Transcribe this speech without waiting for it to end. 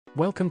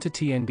Welcome to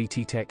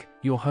TNBT Tech,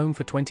 your home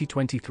for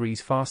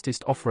 2023's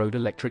fastest off-road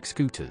electric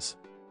scooters.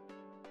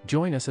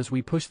 Join us as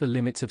we push the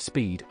limits of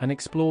speed and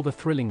explore the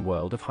thrilling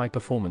world of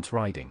high-performance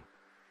riding.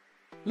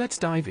 Let's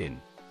dive in.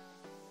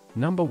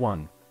 Number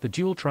 1. The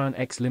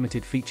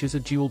DualtronXLimited features a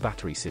dual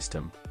battery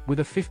system,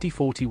 with a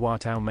 50-40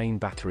 Wh main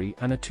battery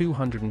and a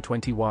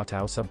 220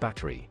 Wh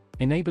sub-battery,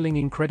 enabling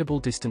incredible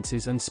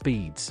distances and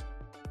speeds.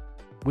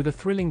 With a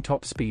thrilling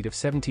top speed of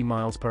 70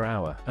 miles per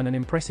hour and an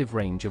impressive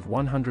range of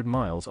 100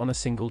 miles on a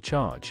single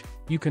charge,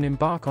 you can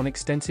embark on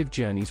extensive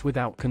journeys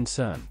without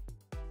concern.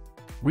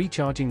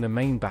 Recharging the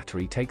main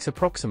battery takes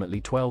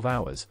approximately 12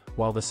 hours,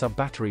 while the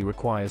sub-battery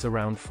requires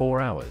around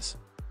 4 hours.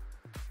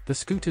 The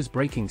scooter's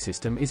braking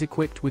system is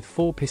equipped with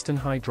 4-piston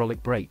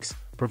hydraulic brakes,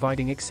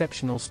 providing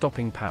exceptional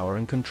stopping power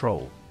and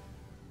control.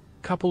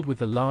 Coupled with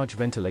the large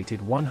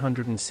ventilated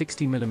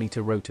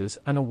 160mm rotors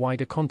and a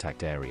wider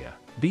contact area,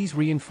 these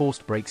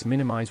reinforced brakes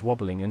minimize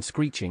wobbling and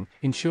screeching,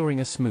 ensuring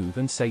a smooth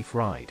and safe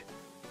ride.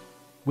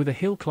 With a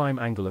hill climb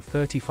angle of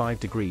 35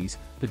 degrees,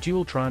 the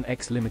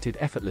DualtronXLimited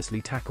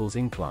effortlessly tackles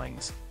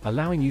inclines,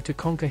 allowing you to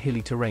conquer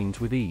hilly terrains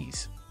with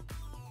ease.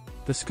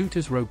 The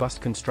scooter's robust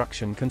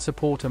construction can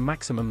support a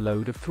maximum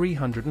load of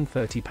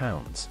 330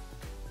 pounds.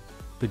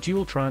 The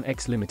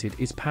DualtronXLimited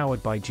is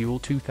powered by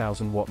dual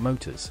 2000-watt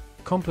motors,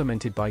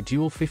 complemented by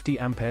dual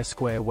 50-ampere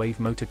square-wave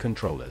motor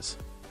controllers.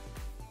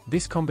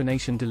 This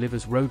combination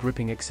delivers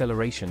road-ripping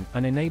acceleration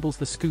and enables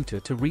the scooter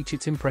to reach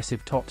its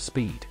impressive top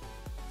speed.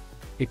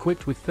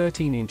 Equipped with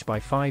 13-inch by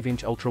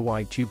 5-inch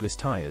ultra-wide tubeless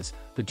tires,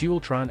 the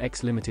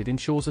DualtronXLimited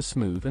ensures a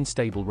smooth and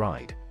stable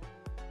ride.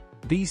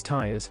 These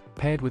tires,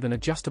 paired with an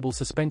adjustable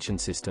suspension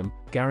system,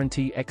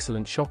 guarantee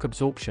excellent shock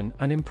absorption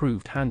and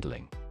improved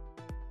handling.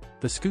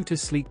 The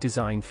scooter's sleek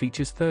design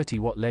features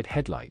 30-watt LED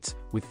headlights,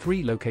 with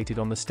 3 located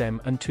on the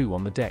stem and 2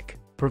 on the deck,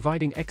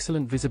 providing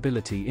excellent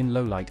visibility in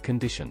low-light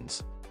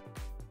conditions.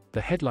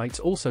 The headlights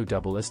also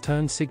double as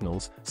turn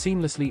signals,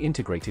 seamlessly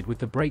integrated with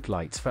the brake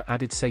lights for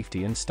added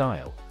safety and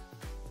style.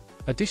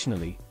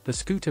 Additionally, the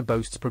scooter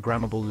boasts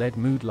programmable LED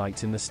mood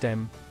lights in the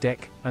stem,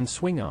 deck, and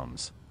swing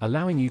arms,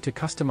 allowing you to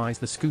customize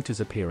the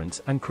scooter's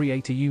appearance and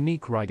create a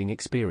unique riding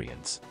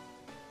experience.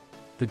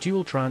 The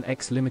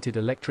DualtronXLimited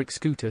electric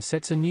scooter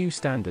sets a new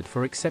standard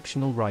for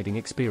exceptional riding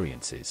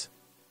experiences.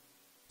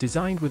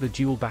 Designed with a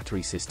dual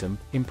battery system,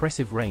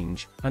 impressive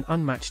range, and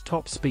unmatched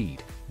top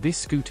speed, this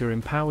scooter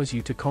empowers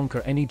you to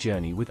conquer any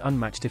journey with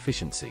unmatched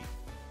efficiency.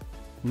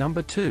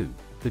 Number 2.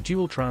 The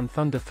Dualtron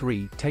Thunder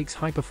 3 takes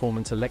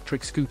high-performance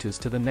electric scooters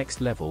to the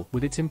next level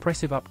with its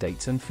impressive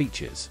updates and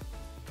features.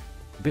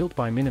 Built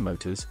by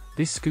Minimotors,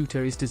 this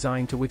scooter is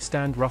designed to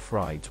withstand rough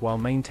rides while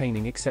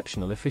maintaining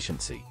exceptional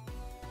efficiency.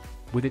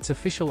 With its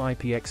official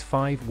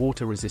IPX5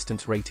 water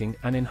resistance rating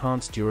and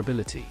enhanced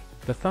durability,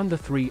 the Thunder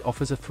 3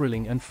 offers a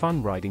thrilling and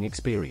fun riding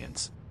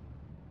experience.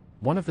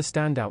 One of the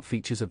standout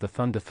features of the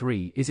Thunder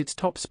 3 is its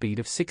top speed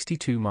of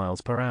 62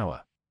 miles per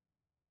hour.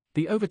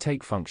 The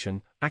overtake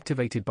function,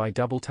 activated by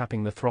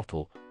double-tapping the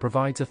throttle,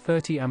 provides a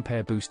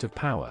 30-ampere boost of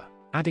power,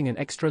 adding an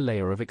extra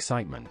layer of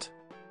excitement.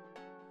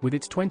 With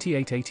its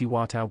 2880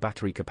 Wh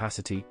battery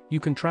capacity, you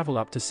can travel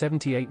up to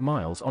 78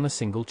 miles on a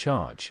single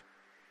charge.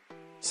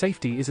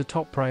 Safety is a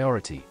top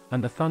priority,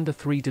 and the Thunder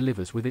 3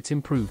 delivers with its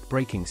improved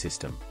braking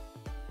system.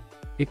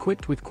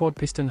 Equipped with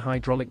quad-piston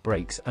hydraulic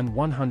brakes and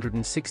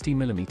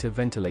 160mm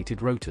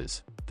ventilated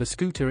rotors, the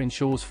scooter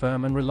ensures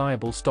firm and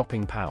reliable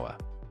stopping power.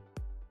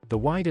 The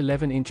wide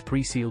 11-inch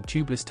pre-sealed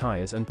tubeless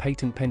tires and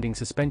patent-pending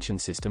suspension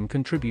system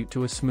contribute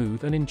to a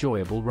smooth and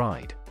enjoyable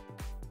ride.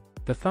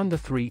 The Thunder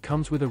 3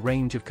 comes with a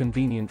range of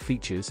convenient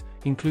features,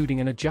 including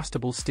an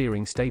adjustable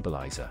steering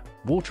stabilizer,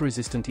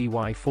 water-resistant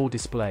EY4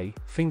 display,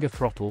 finger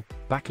throttle,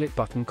 backlit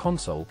button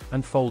console,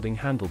 and folding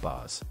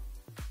handlebars.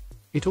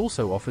 It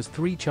also offers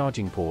 3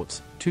 charging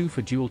ports, 2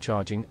 for dual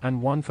charging and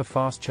 1 for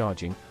fast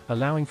charging,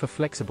 allowing for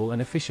flexible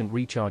and efficient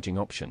recharging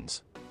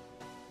options.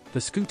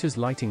 The scooter's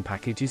lighting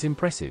package is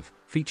impressive,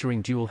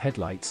 featuring dual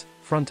headlights,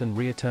 front and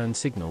rear turn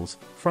signals,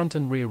 front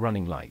and rear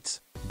running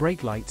lights,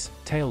 brake lights,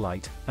 tail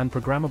light, and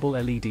programmable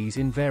LEDs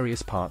in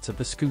various parts of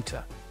the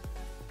scooter.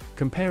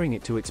 Comparing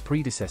it to its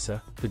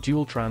predecessor, the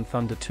Dualtron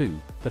Thunder 2,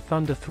 the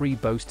Thunder 3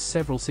 boasts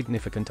several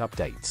significant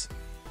updates.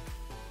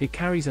 It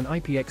carries an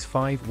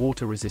IPX5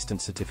 water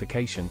resistance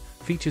certification,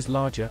 features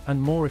larger and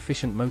more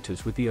efficient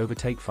motors with the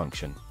overtake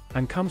function,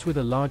 and comes with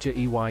a larger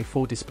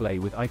EY4 display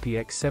with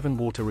IPX7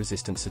 water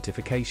resistance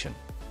certification.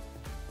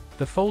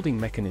 The folding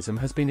mechanism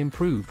has been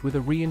improved with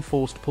a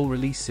reinforced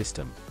pull-release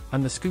system,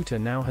 and the scooter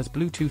now has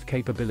Bluetooth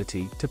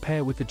capability to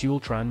pair with the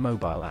Dualtron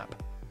mobile app.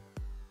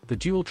 The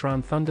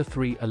Dualtron Thunder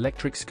 3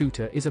 electric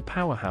scooter is a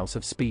powerhouse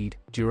of speed,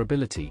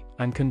 durability,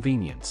 and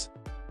convenience.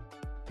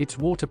 Its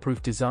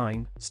waterproof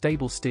design,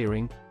 stable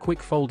steering,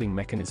 quick folding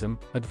mechanism,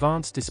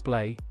 advanced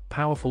display,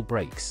 powerful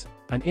brakes,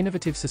 and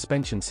innovative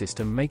suspension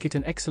system make it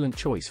an excellent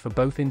choice for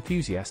both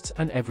enthusiasts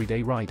and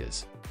everyday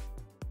riders.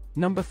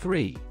 Number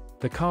 3.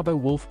 The Kaabo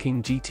Wolf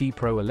King GT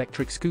Pro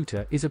electric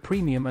scooter is a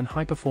premium and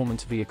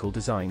high-performance vehicle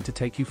designed to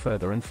take you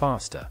further and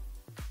faster.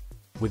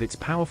 With its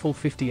powerful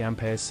 50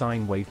 ampere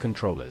sine wave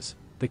controllers,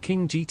 The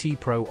King GT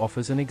Pro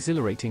offers an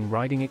exhilarating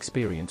riding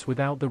experience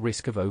without the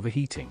risk of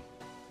overheating.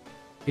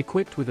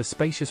 Equipped with a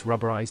spacious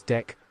rubberized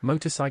deck,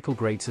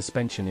 motorcycle-grade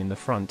suspension in the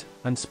front,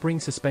 and spring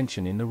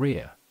suspension in the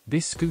rear,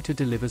 this scooter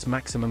delivers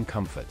maximum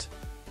comfort.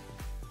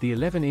 The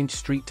 11-inch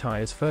street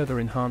tires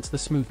further enhance the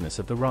smoothness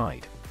of the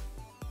ride.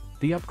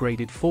 The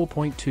upgraded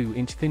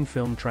 4.2-inch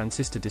thin-film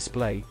transistor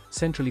display,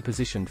 centrally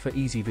positioned for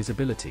easy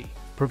visibility,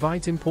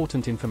 provides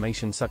important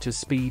information such as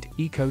speed,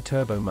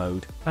 eco-turbo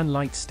mode, and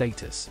light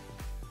status.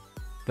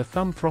 The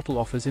thumb throttle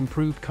offers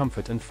improved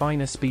comfort and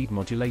finer speed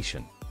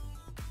modulation.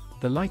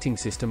 The lighting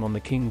system on the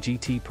King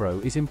GT Pro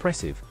is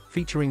impressive,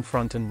 featuring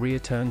front and rear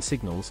turn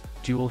signals,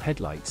 dual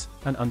headlights,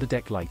 and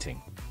underdeck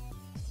lighting.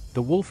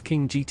 The Wolf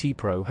King GT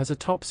Pro has a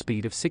top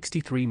speed of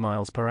 63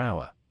 miles per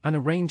hour, and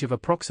a range of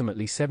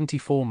approximately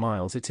 74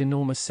 miles. Its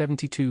enormous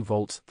 72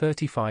 volts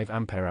 35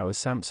 ampere-hours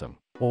Samsung,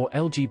 or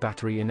LG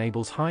battery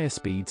enables higher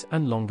speeds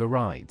and longer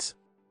rides.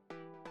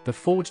 The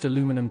forged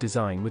aluminum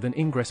design with an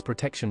ingress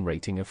protection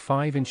rating of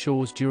 5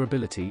 ensures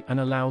durability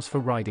and allows for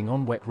riding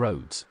on wet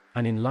roads,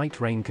 and in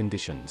light rain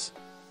conditions.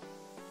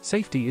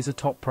 Safety is a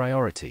top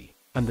priority,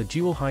 and the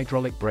dual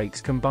hydraulic brakes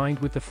combined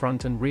with the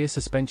front and rear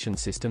suspension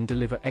system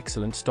deliver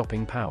excellent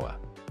stopping power.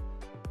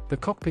 The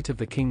cockpit of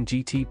the King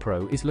GT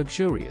Pro is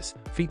luxurious,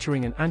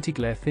 featuring an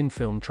anti-glare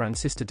thin-film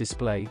transistor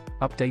display,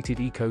 updated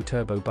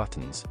eco-turbo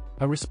buttons,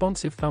 a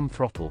responsive thumb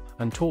throttle,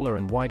 and taller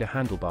and wider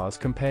handlebars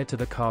compared to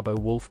the Kaabo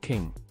Wolf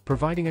King,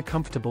 providing a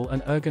comfortable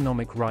and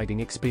ergonomic riding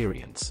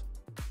experience.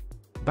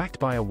 Backed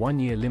by a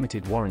 1-year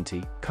limited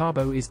warranty,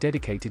 Kaabo is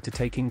dedicated to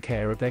taking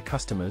care of their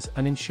customers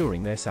and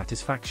ensuring their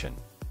satisfaction.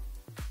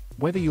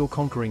 Whether you're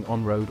conquering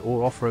on-road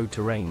or off-road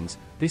terrains,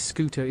 this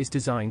scooter is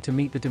designed to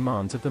meet the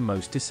demands of the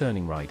most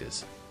discerning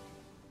riders.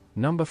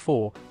 Number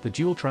 4, the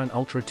Dualtron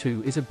Ultra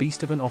 2 is a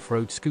beast of an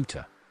off-road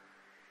scooter.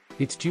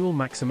 Its dual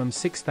maximum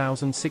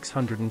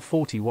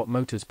 6,640 watt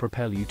motors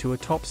propel you to a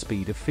top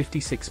speed of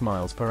 56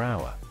 miles per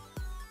hour.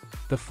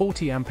 The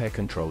 40 ampere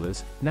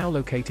controllers, now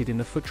located in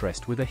the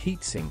footrest with a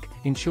heatsink,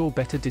 ensure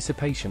better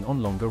dissipation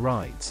on longer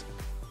rides.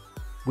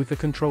 With the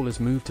controllers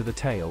moved to the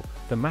tail,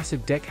 the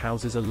massive deck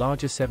houses a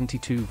larger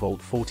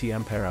 72-volt 40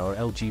 ampere-hour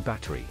LG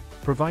battery,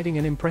 providing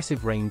an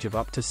impressive range of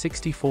up to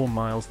 64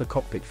 miles. The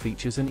cockpit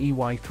features an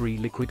EY3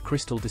 liquid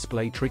crystal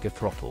display trigger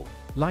throttle,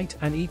 light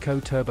and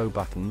eco-turbo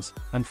buttons,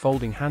 and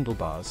folding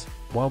handlebars,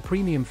 while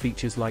premium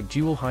features like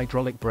dual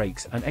hydraulic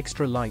brakes and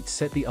extra lights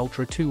set the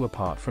Ultra 2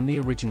 apart from the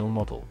original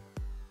model.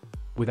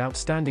 With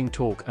outstanding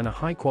torque and a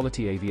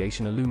high-quality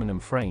aviation aluminum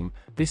frame,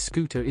 this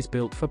scooter is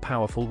built for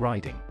powerful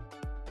riding.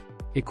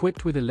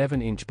 Equipped with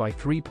 11-inch by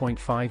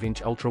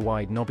 3.5-inch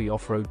ultra-wide knobby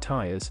off-road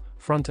tires,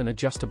 front and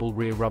adjustable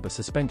rear rubber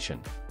suspension,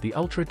 the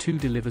Ultra 2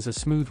 delivers a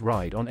smooth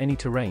ride on any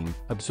terrain,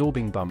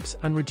 absorbing bumps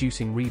and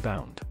reducing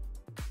rebound.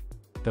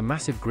 The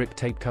massive grip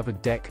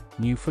tape-covered deck,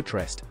 new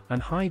footrest,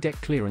 and high deck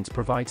clearance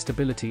provide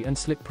stability and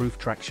slip-proof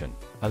traction,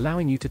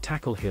 allowing you to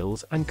tackle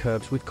hills and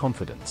curbs with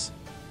confidence.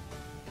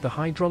 The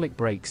hydraulic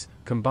brakes,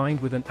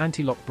 combined with an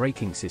anti-lock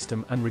braking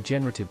system and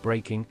regenerative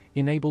braking,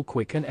 enable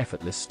quick and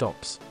effortless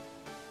stops.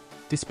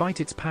 Despite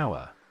its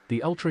power,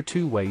 the Ultra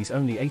 2 weighs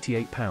only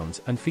 88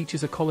 pounds and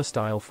features a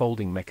collar-style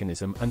folding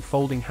mechanism and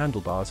folding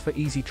handlebars for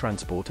easy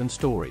transport and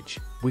storage.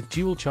 With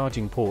dual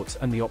charging ports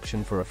and the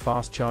option for a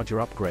fast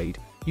charger upgrade,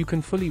 you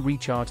can fully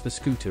recharge the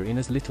scooter in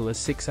as little as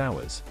 6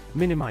 hours,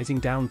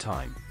 minimizing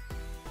downtime.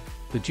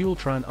 The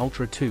Dualtron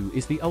Ultra 2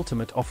 is the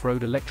ultimate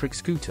off-road electric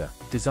scooter,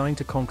 designed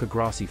to conquer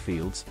grassy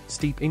fields,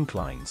 steep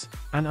inclines,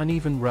 and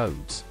uneven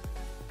roads.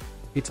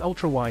 Its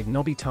ultra-wide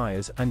knobby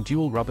tires and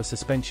dual rubber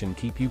suspension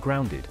keep you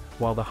grounded,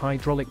 while the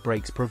hydraulic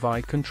brakes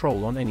provide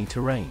control on any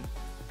terrain.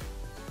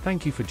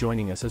 Thank you for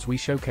joining us as we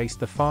showcased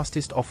the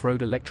fastest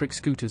off-road electric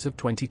scooters of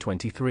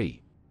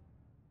 2023.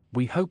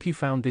 We hope you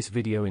found this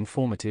video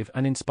informative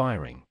and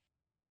inspiring.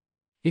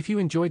 If you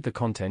enjoyed the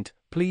content,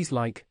 please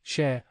like,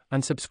 share,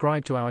 and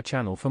subscribe to our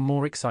channel for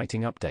more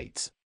exciting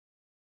updates.